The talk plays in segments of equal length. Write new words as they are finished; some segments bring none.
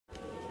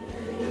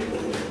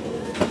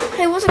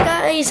Hey, what's up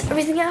guys?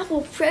 Everything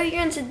Apple Pro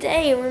here, and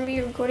today we're going to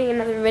be recording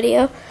another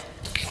video.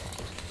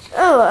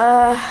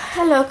 Oh,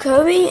 hello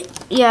Kobe.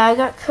 Yeah, I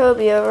got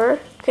Kobe over,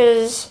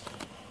 because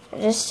I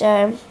just,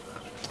 yeah,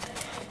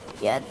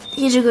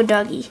 he's a good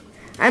doggy.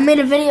 I made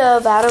a video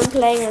about him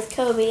playing with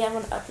Kobe. I'm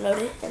going to upload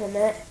it in a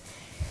minute.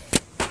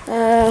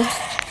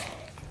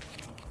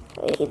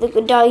 He's a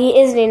good doggy,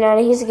 isn't he,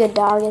 Nana? He's a good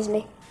dog, isn't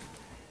he?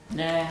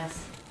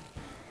 Yes.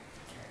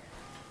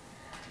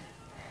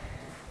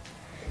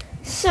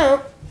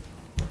 So,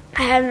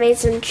 I have made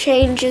some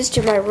changes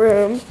to my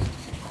room.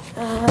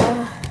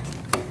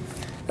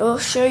 I'll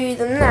show you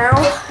them now.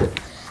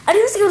 I do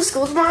have to go to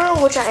school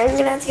tomorrow, which I am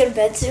going to have to go to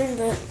bed soon,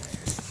 but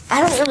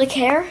I don't really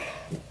care.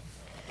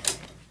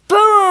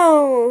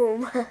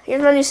 Boom!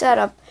 Here's my new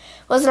setup.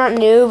 Well, it's not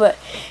new, but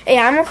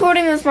yeah, I'm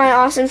recording with my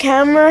awesome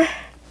camera.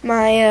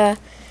 My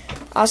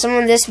awesome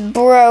one. This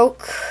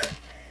broke.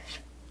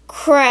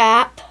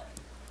 Crap.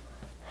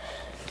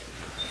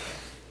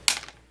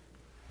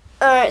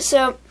 Alright,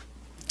 so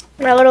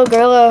my little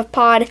Gorilla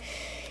Pod,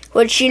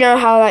 which you know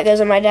how that goes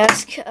on my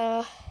desk.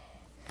 And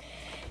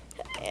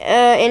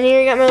here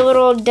you got my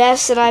little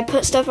desk that I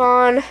put stuff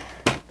on.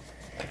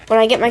 When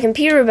I get my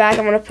computer back,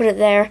 I'm going to put it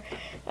there.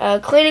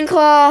 Cleaning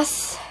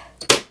cloth,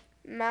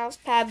 mouse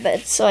pad, but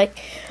it's like,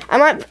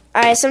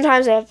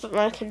 sometimes I have to put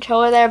my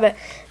controller there, but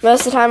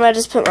most of the time I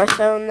just put my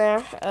phone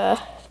there.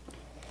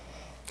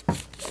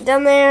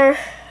 Down there,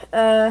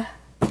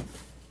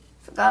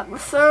 forgot my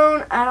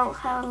phone. I don't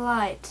have a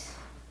light.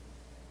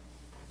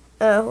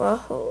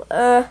 Oh,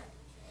 well,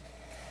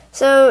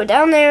 so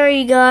down there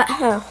you got,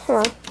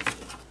 hold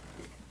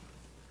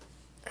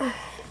on.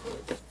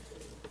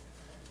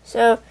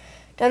 So,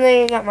 down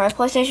there you got my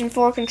PlayStation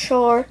 4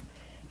 controller,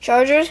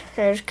 chargers.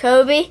 There's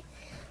Kobe,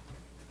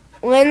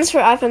 lens for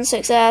iPhone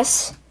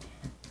 6s,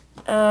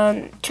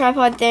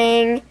 tripod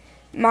thing,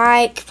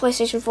 mic,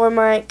 PlayStation 4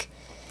 mic,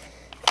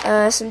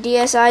 some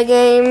DSi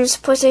games,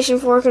 PlayStation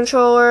 4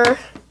 controller,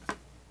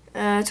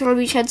 Turtle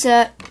Beach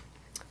headset,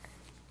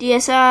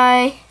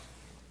 DSi,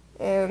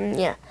 and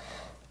yeah,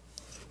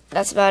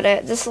 that's about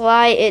it. This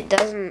light, it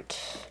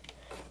doesn't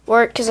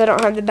work because I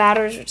don't have the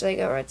batteries, which they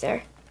go right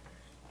there.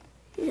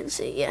 You can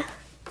see, yeah.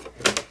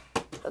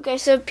 Okay,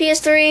 so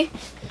PS3,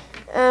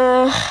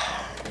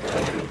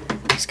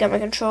 just got my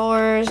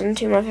controllers and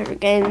two of my favorite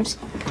games.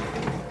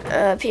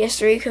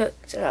 PS3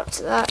 hooks it up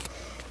to that.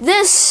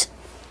 This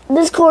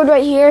cord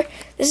right here,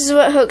 this is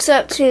what hooks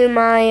up to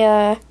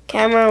my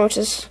camera, which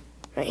is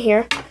right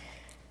here.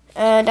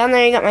 Down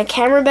there you got my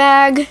camera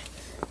bag,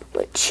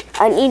 which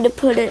I need to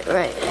put it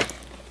right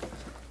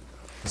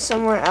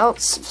somewhere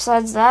else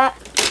besides that.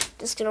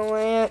 Just gonna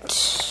lay it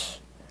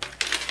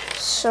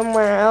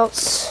somewhere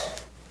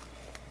else.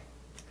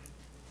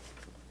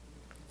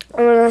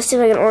 I'm gonna see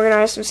if I can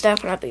organize some stuff,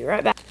 and I'll be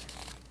right back.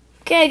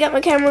 Okay, I got my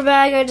camera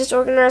bag. I just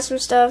organized some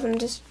stuff and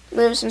just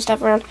moved some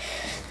stuff around.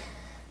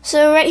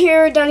 So right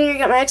here, down here, you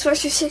got my Xbox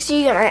 360.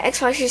 You got my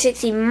Xbox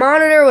 360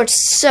 monitor, which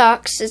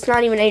sucks. It's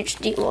not even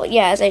HD. Well,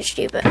 yeah, it's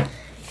HD, but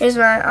here's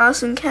my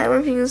awesome camera,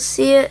 if you can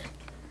see it.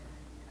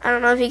 I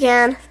don't know if you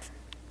can.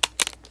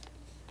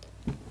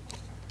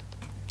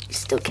 You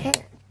still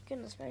can't.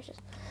 Goodness gracious.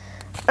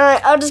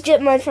 Alright, I'll just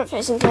get my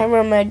front-facing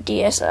camera on my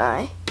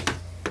DSi.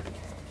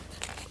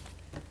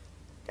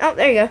 Oh,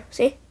 there you go.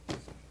 See?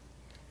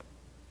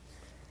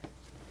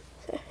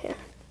 So, yeah.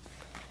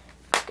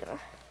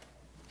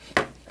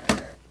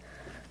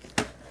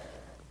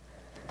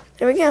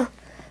 There we go.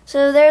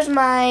 So there's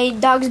my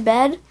dog's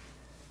bed.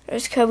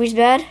 There's Kobe's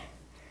bed.